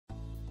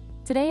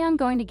Today I'm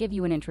going to give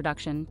you an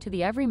introduction to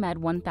the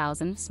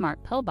evriMED1000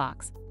 Smart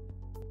Pillbox.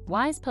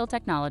 Wisepill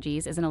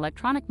Technologies is an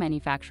electronic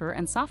manufacturer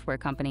and software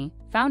company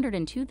founded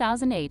in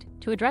 2008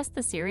 to address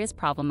the serious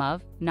problem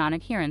of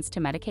non-adherence to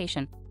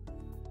medication.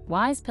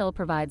 Wisepill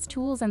provides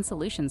tools and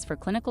solutions for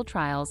clinical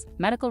trials,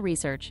 medical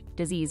research,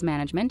 disease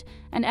management,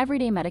 and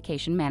everyday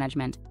medication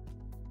management.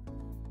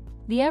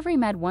 The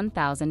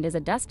evriMED1000 is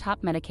a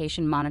desktop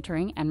medication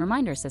monitoring and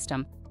reminder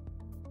system.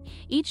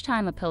 Each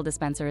time a pill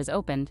dispenser is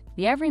opened,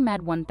 the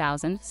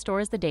evriMED1000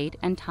 stores the date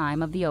and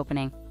time of the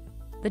opening.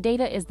 The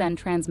data is then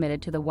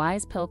transmitted to the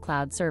Wisepill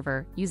cloud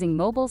server using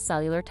mobile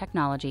cellular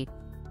technology.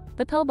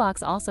 The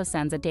pillbox also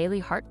sends a daily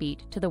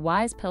heartbeat to the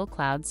Wisepill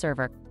cloud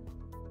server.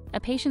 A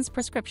patient's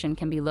prescription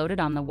can be loaded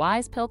on the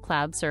Wisepill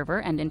cloud server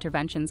and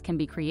interventions can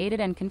be created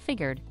and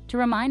configured to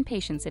remind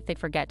patients if they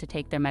forget to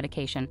take their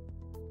medication.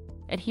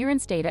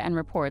 Adherence data and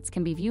reports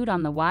can be viewed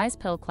on the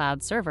Wisepill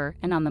cloud server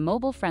and on the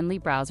mobile-friendly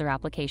browser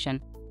application.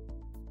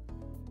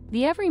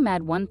 The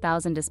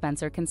evriMED1000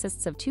 dispenser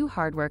consists of two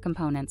hardware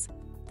components,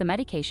 the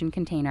medication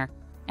container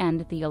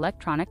and the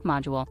electronic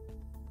module.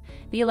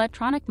 The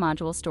electronic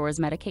module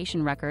stores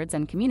medication records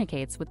and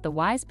communicates with the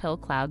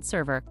Wisepill cloud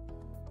server.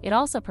 It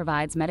also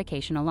provides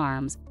medication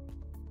alarms.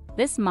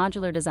 This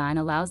modular design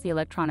allows the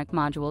electronic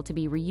module to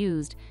be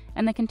reused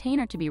and the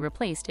container to be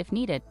replaced if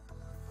needed.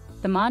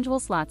 The module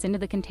slots into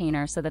the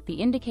container so that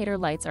the indicator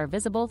lights are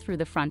visible through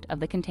the front of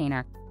the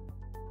container.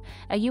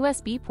 A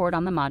USB port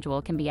on the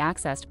module can be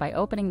accessed by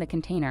opening the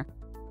container.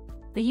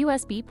 The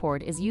USB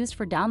port is used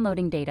for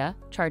downloading data,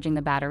 charging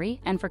the battery,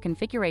 and for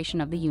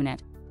configuration of the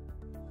unit.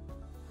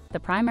 The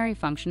primary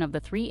function of the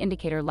three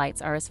indicator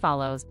lights are as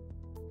follows: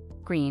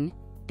 green,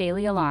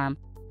 daily alarm;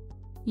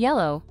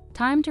 yellow,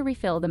 time to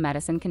refill the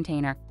medicine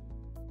container;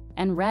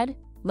 and red,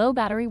 low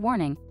battery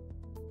warning.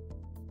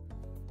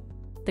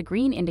 The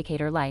green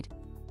indicator light.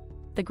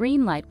 The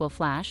green light will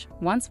flash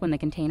once when the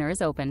container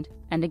is opened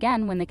and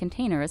again when the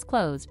container is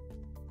closed.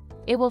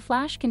 It will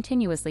flash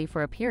continuously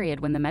for a period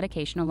when the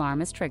medication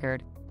alarm is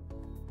triggered.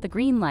 The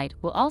green light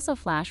will also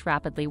flash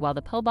rapidly while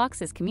the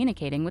pillbox is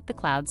communicating with the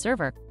cloud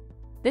server.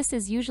 This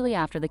is usually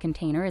after the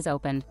container is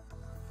opened.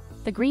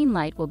 The green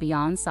light will be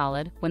on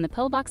solid when the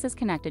pillbox is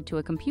connected to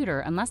a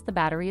computer unless the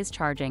battery is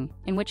charging,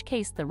 in which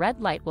case the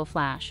red light will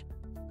flash.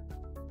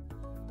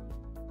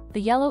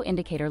 The yellow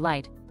indicator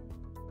light.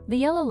 The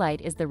yellow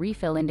light is the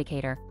refill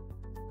indicator.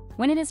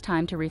 When it is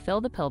time to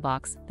refill the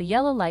pillbox, the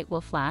yellow light will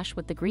flash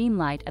with the green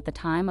light at the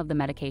time of the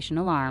medication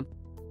alarm.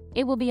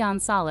 It will be on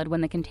solid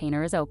when the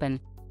container is open.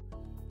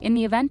 In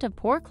the event of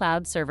poor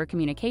cloud server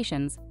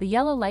communications, the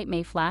yellow light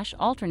may flash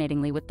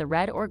alternatingly with the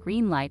red or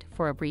green light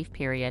for a brief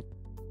period.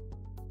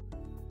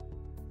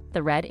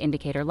 The red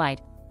indicator light.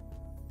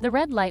 The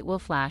red light will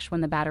flash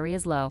when the battery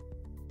is low.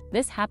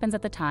 This happens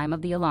at the time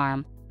of the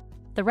alarm.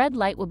 The red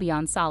light will be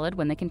on solid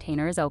when the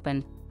container is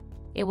open.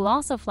 It will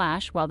also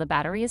flash while the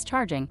battery is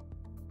charging.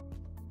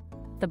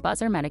 The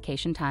buzzer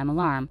medication time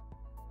alarm.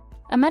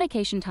 A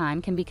medication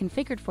time can be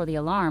configured for the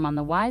alarm on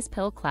the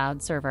Wisepill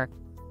cloud server.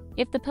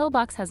 If the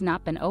pillbox has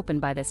not been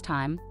opened by this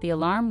time, the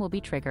alarm will be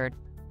triggered.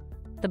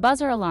 The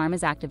buzzer alarm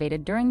is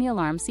activated during the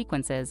alarm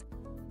sequences.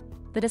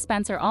 The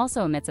dispenser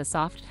also emits a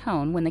soft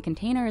tone when the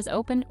container is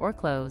opened or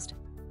closed.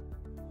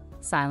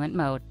 Silent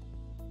mode.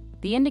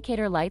 The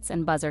indicator lights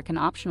and buzzer can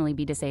optionally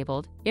be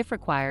disabled, if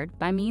required,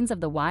 by means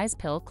of the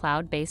Wisepill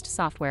cloud-based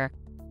software.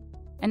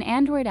 An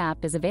Android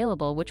app is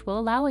available which will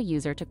allow a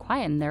user to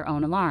quieten their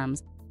own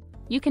alarms.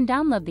 You can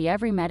download the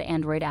evriMED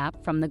Android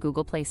app from the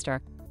Google Play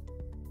Store.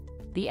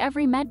 The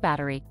evriMED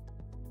battery.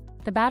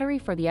 The battery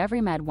for the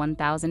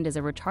evriMED1000 is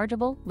a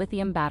rechargeable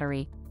lithium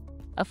battery.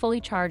 A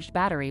fully charged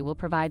battery will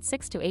provide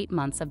 6 to 8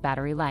 months of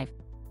battery life.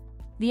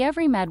 The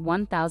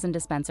evriMED1000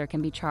 dispenser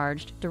can be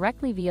charged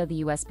directly via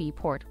the USB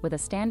port with a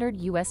standard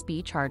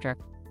USB charger.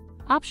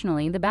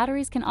 Optionally, the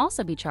batteries can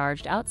also be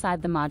charged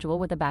outside the module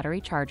with a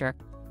battery charger.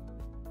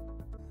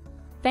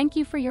 Thank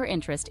you for your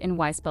interest in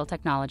Wisepill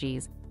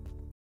Technologies.